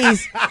the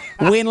A's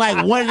win,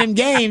 like, one of them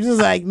games, it's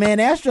like, man,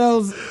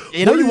 Astros,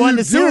 you know, What you are won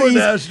you the doing, series.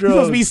 You're Astros?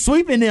 supposed to be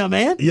sweeping them,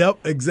 man. Yep,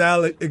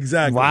 exactly.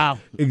 Wow.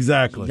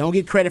 Exactly. You don't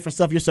get credit for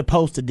stuff you're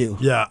supposed to do.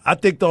 Yeah, I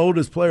think the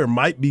oldest player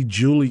might be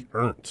Julie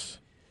Ernst,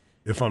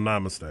 if I'm not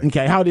mistaken.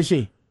 Okay, how old is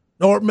she?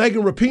 Or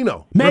Megan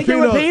Rapinoe. Megan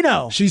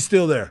Rapinoe. She's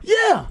still there.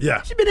 Yeah.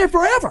 Yeah. She's been there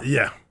forever.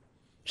 Yeah.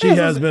 She Yeah,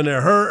 has so- been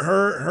there.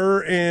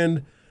 Her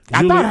and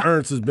I Julie thought-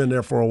 Ernst has been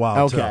there for a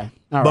while, Okay.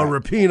 too. All But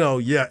right.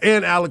 Rapinoe, yeah,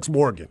 and Alex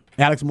Morgan.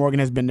 Alex Morgan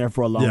has been there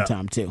for a long Yeah.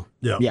 time, too.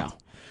 Yeah. Yeah.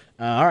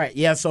 All right.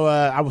 Yeah, so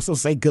I will still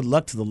say good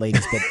luck to the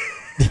ladies, but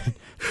Good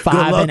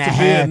 5 luck and a to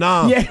half.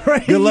 Vietnam. Yeah,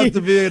 right. Good luck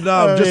to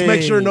Vietnam. Just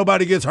make sure Hey.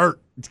 nobody gets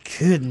hurt.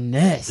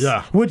 Goodness.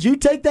 Yeah. Would you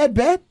take that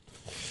bet?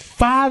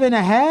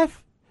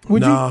 5.5?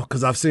 Would you? No,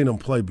 because I've seen them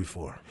play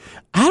before.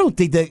 I don't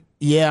think that.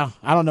 Yeah,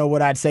 I don't know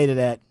what I'd say to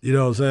that. You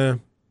know what I'm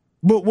saying?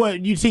 But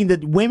what, you seen the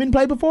women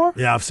play before?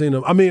 Yeah, I've seen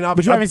them. I mean,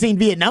 But you haven't seen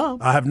Vietnam.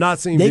 I have not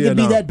seen They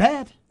Vietnam. could be that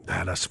bad.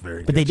 That's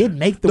very But good. they did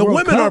make the The World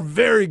women Cup. are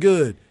very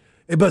good.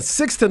 But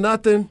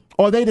 6-0.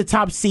 Are they the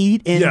top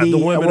seed in Yeah, the the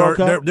women World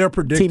are- Cup? they're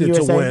predicted Team to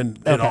USA? win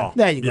it Okay, all.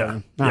 There you go. Yeah,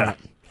 All yeah. right.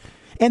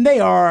 And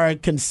they are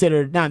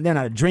considered, they're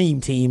not a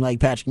dream team like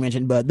Patrick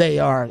mentioned, but they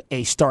are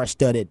a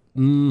star-studded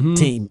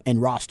team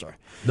and roster.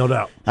 No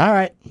doubt. All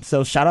right.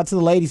 So shout out to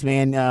the ladies,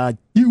 man.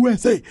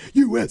 USA.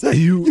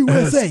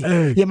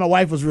 Yeah, my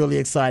wife was really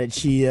excited.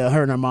 She,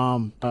 her and her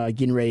mom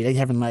getting ready. They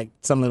having like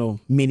some little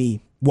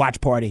mini watch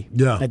party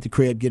at the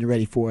crib getting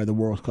ready for the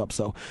World Cup.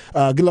 So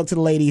good luck to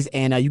the ladies,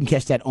 and you can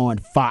catch that on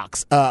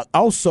Fox.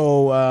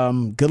 Also,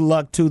 good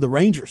luck to the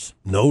Rangers.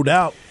 No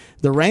doubt.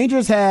 The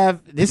Rangers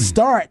have this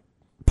start.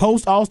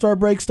 Post All-Star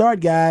break start,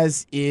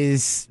 guys,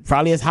 is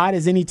probably as hot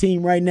as any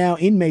team right now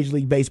in Major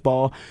League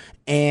Baseball.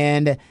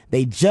 And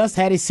they just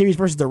had a series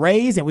versus the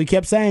Rays, and we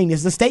kept saying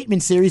this is a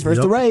statement series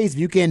versus the Rays. If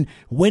you can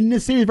win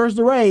this series versus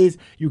the Rays,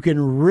 you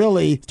can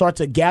really start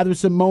to gather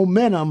some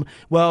momentum.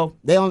 Well,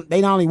 they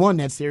not only won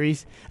that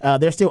series,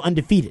 they're still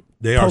undefeated.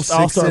 They are post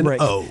All-Star break.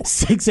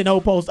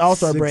 6-0 post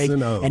All-Star break.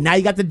 6-0. And now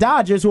you got the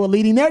Dodgers who are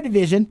leading their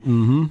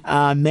division.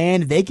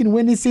 Man, if they can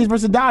win this series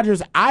versus the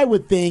Dodgers, I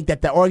would think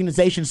that the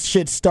organization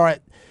should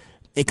start,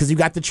 because you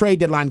got the trade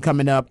deadline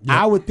coming up.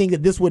 I would think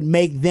that this would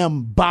make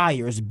them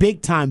buyers,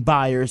 big-time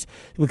buyers,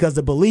 because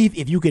the belief,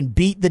 if you can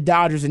beat the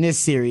Dodgers in this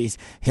series,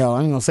 hell,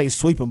 I'm going to say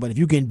sweep them, but if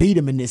you can beat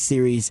them in this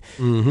series,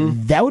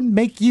 that would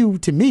make you,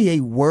 to me,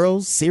 a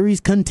World Series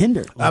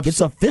contender. Like, it's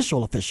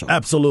official.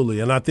 Absolutely,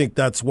 and I think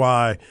that's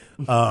why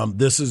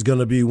this is going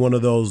to be one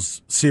of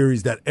those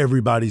series that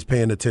everybody's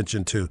paying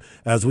attention to.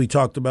 As we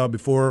talked about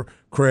before,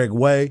 Craig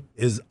Way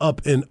is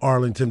up in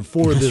Arlington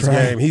for this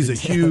game. He's a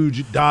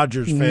huge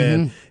Dodgers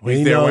fan.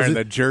 He's there wearing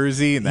the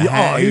jersey and the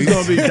hat. He's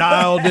going to be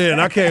dialed in.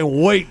 I can't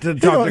wait to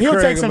talk to He'll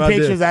Craig take some about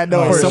pictures, this. I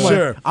know. For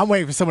sure. I'm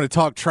waiting for someone to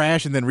talk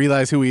trash and then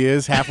realize who he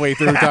is halfway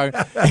through talking.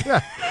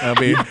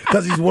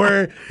 Because he's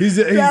wearing, he's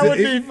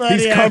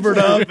funny, covered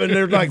up, and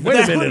they're like,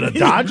 wait a minute, a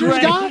Dodgers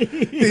guy?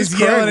 He's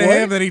yelling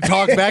at him, then he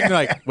talks back, and you're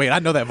like, wait, I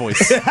know that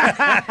voice.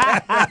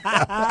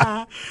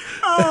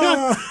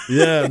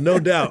 Yeah, no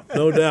doubt.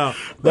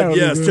 But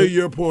yes, to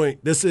your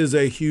point, this is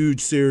a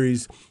huge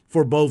series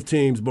for both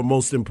teams, but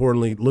most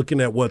importantly,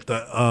 looking at what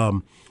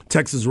the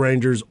Texas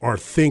Rangers are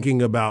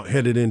thinking about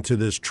headed into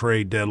this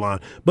trade deadline.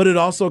 But it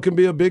also can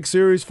be a big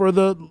series for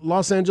the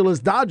Los Angeles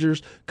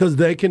Dodgers because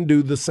they can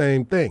do the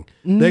same thing.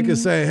 They can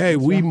say, hey,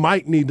 we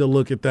might need to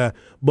look at that,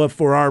 but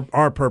for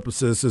our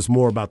purposes, it's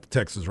more about the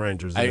Texas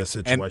Rangers in this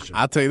situation.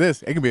 And I'll tell you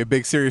this, it can be a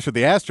big series for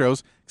the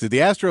Astros, because if the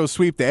Astros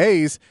sweep the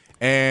A's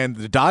and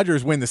the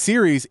Dodgers win the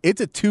series,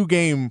 it's a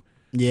two-game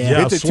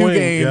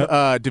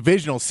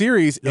divisional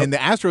series, and the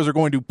Astros are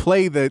going to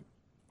play the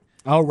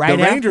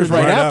Rangers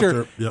right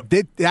after. Yep.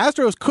 The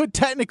Astros could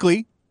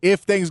technically, if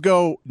things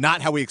go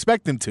not how we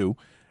expect them to,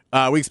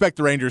 we expect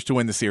the Rangers to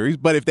win the series,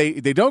 but if they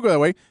don't go that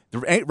way, the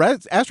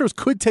Astros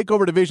could take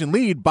over division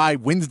lead by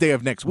Wednesday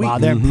of next week. Wow,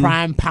 they're in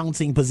prime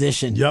pouncing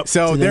position. Yep.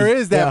 So there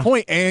is that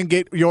point, and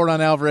get Yordan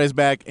Alvarez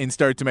back and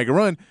start to make a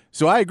run.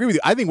 So I agree with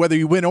you. I think whether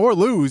you win or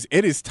lose,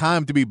 it is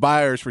time to be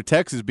buyers for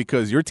Texas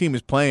because your team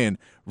is playing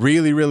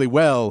really, really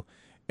well.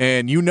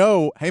 And you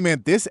know, hey,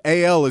 man, this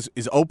AL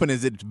is open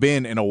as it's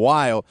been in a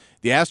while.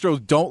 The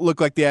Astros don't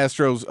look like the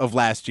Astros of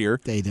last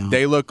year. They don't.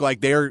 They look like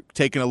they're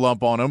taking a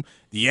lump on them.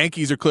 The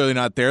Yankees are clearly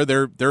not there.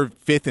 They're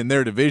fifth in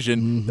their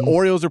division. The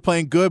Orioles are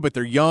playing good, but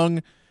they're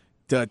young.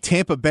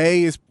 Tampa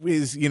Bay is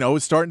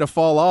starting to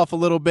fall off a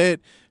little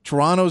bit.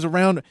 Toronto's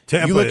around.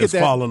 Tampa is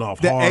falling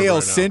off the hard AL right now.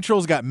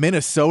 Central's got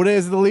Minnesota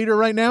as the leader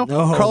right now.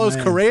 Oh, Carlos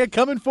man. Correa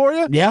coming for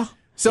you. Yeah.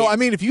 So, I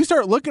mean, if you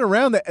start looking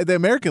around the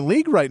American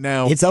League right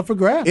now, It's up for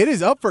grabs. it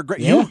is up for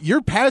grabs. Yeah.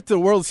 Your path to the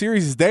World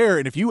Series is there,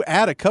 and if you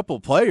add a couple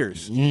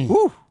players,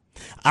 whew,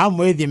 I'm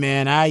with you,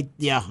 man.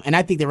 And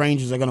I think the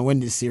Rangers are going to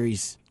win this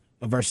series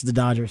versus the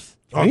Dodgers.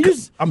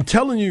 I'm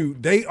telling you,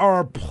 they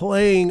are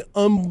playing.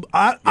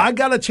 I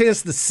got a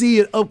chance to see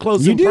it up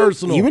close and did.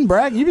 personal. You've been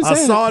bragging. You've been I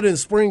saying saw it in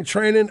spring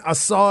training. I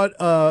saw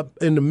it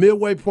in the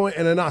midway point,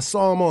 and then I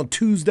saw them on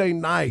Tuesday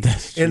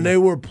night. And they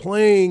were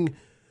playing.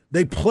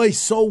 They play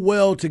so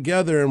well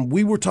together, and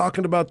we were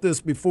talking about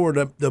this before,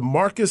 the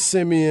Marcus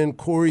Semien,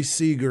 Corey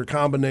Seager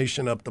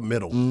combination up the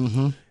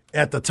middle.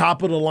 At the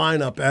top of the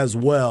lineup as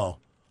well.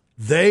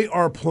 They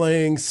are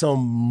playing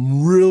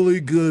some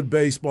really good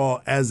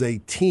baseball as a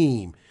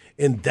team,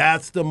 and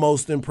that's the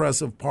most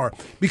impressive part.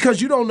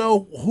 Because you don't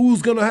know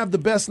who's going to have the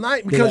best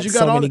night because you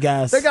got so all many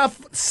guys. They got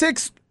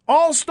 6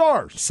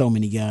 All-Stars. So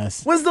many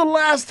guys. When's the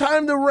last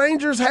time the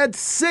Rangers had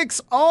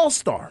 6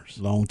 All-Stars?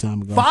 Long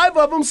time ago. 5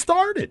 of them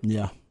started.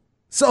 Yeah.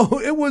 So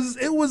it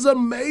was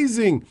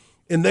amazing.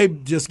 And they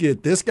just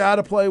get this guy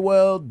to play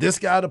well, this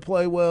guy to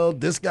play well,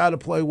 this guy to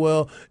play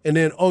well, and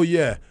then, oh,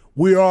 yeah,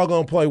 we're all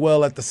going to play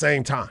well at the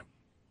same time.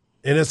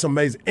 And it's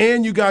amazing.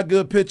 And you got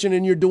good pitching,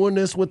 and you're doing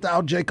this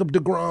without Jacob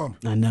deGrom.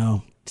 I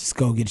know. Just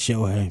go get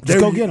Shohei. Just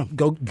go get him.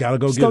 Gotta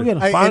go Just get go him. get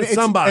him. Find and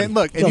somebody. And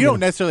look, and you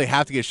don't necessarily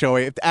have to get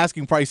Shohei if the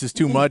asking price is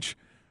too much,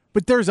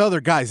 but there's other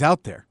guys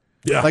out there.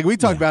 Yeah. Like we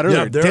talked about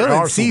earlier, there Dylan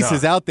are some Cease guys.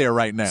 is out there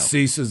right now.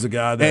 Cease is the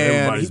guy that And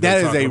everybody's that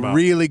been is talking a about.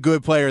 really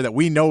good player that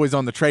we know is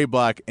on the trade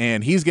block,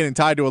 and he's getting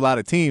tied to a lot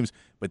of teams.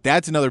 But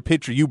that's another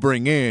pitcher you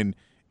bring in,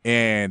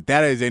 and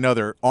that is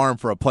another arm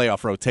for a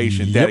playoff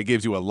rotation that it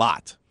gives you a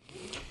lot.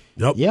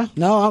 Yep. Yeah.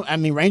 No, I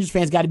mean, Rangers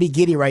fans got to be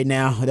giddy right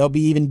now. They'll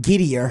be even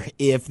giddier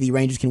if the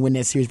Rangers can win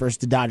that series versus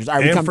the Dodgers. All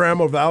right, And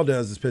Framber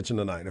Valdez is pitching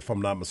tonight, if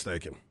I'm not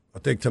mistaken. I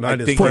think tonight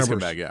is think he's Framber's. coming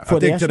back, yeah. I For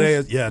the think today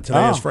is Astros?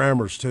 today is Oh.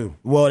 Framber's too.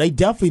 Well, they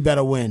definitely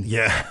better win.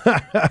 Yeah,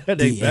 they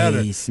The better.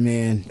 A's,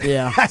 man.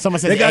 Yeah. Someone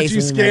said They the got A's you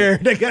win, man.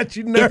 scared. They got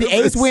you If nervous. the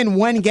A's win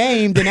one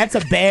game, then that's a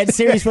bad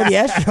series for the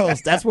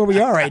Astros. That's where we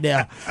are right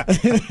now.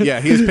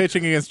 Yeah, he's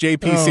pitching against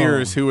J.P.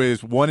 Sears, who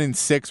is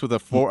 1-6 with a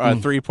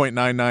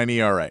 3.99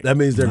 ERA. That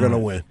means they're going to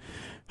win.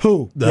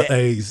 Who? The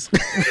A's.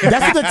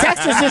 That's what the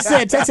texters just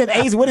said. Text said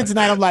A's winning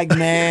tonight. I'm like,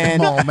 man,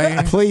 Come on,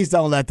 man. please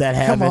don't let that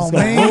happen. Come on, it's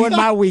gonna man. ruin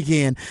my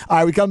weekend. All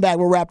right, we come back.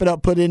 We'll wrap it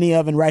up. Put it in the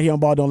oven right here on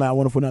Ball Don't Lie.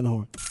 Wonderful Nothing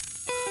Horn.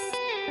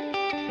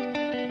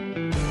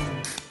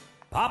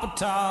 Papa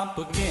Top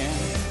again.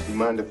 You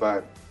mind if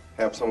I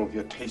have some of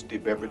your tasty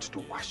beverage to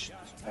wash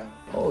this down?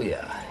 Oh,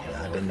 yeah.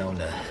 I've been known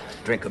to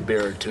drink a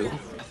beer or two.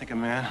 I think a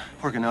man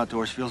working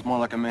outdoors feels more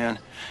like a man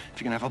if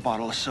you can have a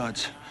bottle of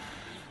suds.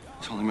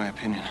 It's only my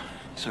opinion,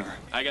 sir.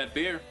 I got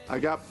beer. I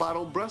got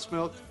bottled breast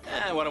milk.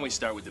 Why don't we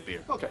start with the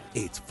beer? Okay.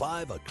 It's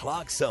 5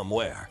 o'clock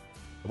somewhere.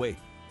 Wait,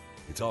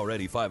 it's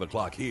already 5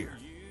 o'clock here.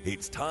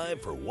 It's time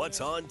for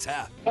What's on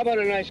Tap. How about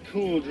a nice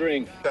cool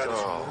drink? That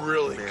is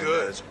really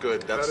good. That's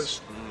good.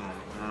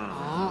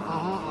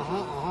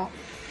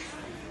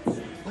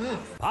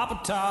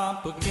 Papa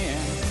Top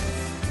again.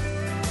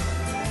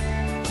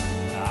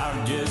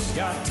 I've just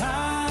got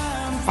time.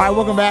 All right,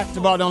 welcome back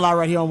to Ball Don't Lie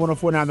right here on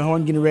 104.9 The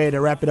Horn. Getting ready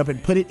to wrap it up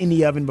and put it in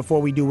the oven.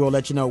 Before we do, we'll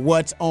let you know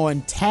what's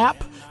on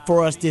tap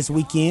for us this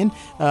weekend.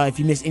 If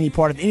you missed any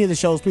part of any of the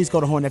shows, please go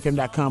to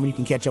hornfm.com and you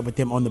can catch up with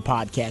them on the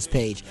podcast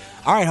page.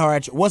 All right,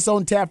 Harge, what's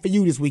on tap for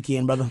you this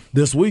weekend, brother?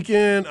 This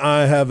weekend,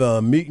 I have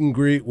a meet and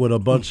greet with a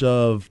bunch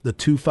of the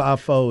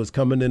 254 is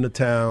coming into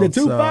town. The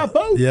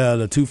 254? Yeah,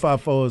 the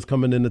 254 is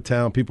coming into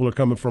town. People are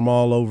coming from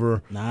all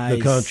over the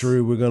country.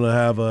 We're going to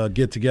have a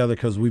get-together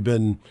because we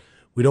don't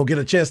get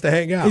a chance to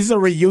hang out. Is this a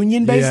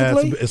reunion,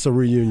 basically? Yeah, it's a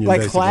reunion,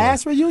 like basically.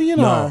 Class reunion?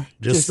 No, or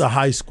just a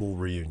high school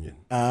reunion.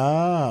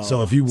 Oh.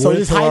 So if you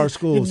went to our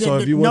school,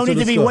 no need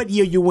to be what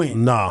year you went.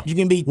 No. You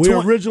can be We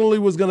originally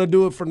was going to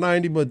do it for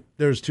 90, but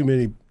there's too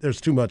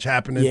much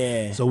happening.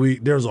 Yeah. So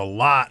there's a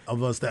lot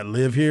of us that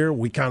live here.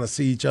 We kind of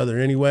see each other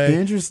anyway.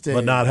 Interesting.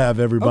 But not have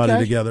everybody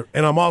Okay. together.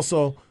 And I'm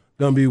also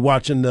going to be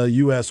watching the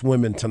U.S.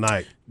 women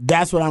tonight.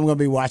 That's what I'm going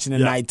to be watching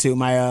tonight, too.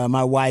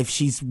 My wife,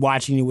 she's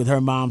watching it with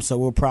her mom, so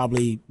we'll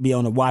probably be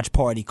on a watch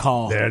party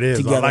call There it is.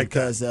 I together. like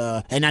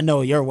that. And I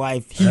know your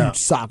wife, huge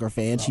soccer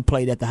fan. She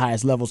played at the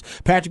highest levels.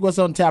 Patrick, what's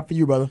on tap for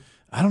you, brother?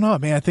 I don't know,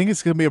 man. I think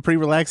it's going to be a pretty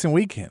relaxing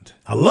weekend.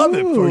 I love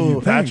it for you,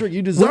 Patrick.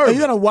 You deserve it. Are you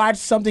going to watch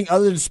something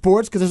other than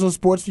sports because there's no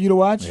sports for you to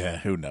watch? Yeah,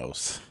 who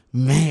knows?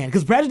 Man,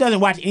 because Patrick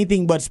doesn't watch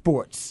anything but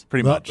sports.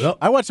 Pretty much.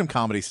 I watch some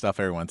comedy stuff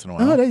every once in a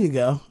while. Oh, there you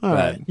go. All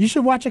right. You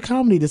should watch a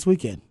comedy this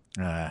weekend.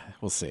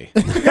 We'll see.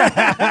 Hey,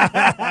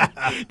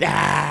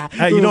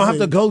 you don't have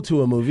to go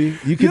to a movie.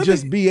 You can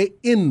just be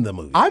in the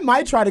movie. I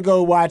might try to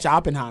go watch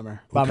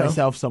Oppenheimer by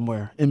myself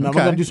somewhere. And I'm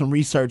going to do some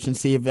research and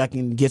see if I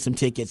can get some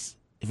tickets.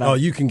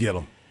 You can get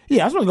them.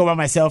 Yeah, I just want to go by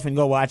myself and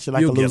go watch it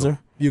like You'll a loser.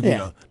 You can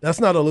go. That's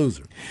not a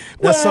loser.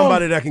 That's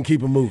somebody that can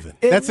keep them moving.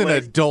 That's an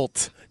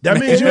adult. That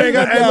means you ain't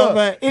got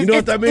to. You know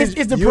what that means?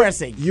 It's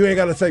depressing. You ain't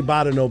got to say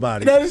bye to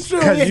nobody. That is true.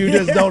 Because you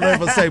just don't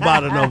ever say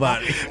bye to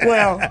nobody.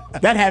 Well,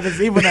 that happens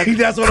even at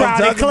That's what I'm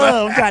crowded talking club.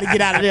 about. I'm trying to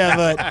get out of there,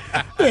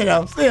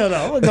 but still though.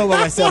 I'm gonna go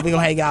by myself. We're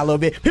gonna hang out a little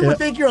bit. People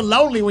think you're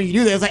lonely when you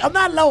do that. It's like I'm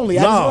not lonely.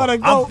 I just want to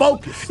go. I'm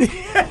focused.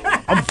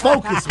 I'm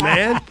focused,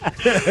 man.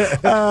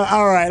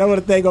 All right. I want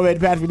to thank Obed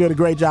Patrick for doing a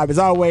great job as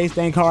always.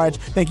 Thank Harge.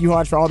 Thank you,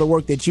 Harge, for all the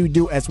work that you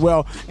do as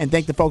well. And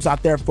thank the folks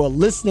out there for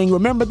listening.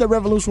 Remember, the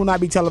revolution will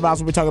not be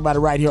televised. We'll be talking about it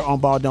right here on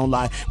Ball Don't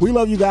Lie. We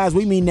love you guys.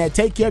 We mean that.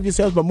 Take care of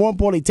yourselves, but more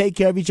importantly, take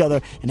care of each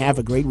other and have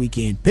a great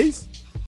weekend. Peace.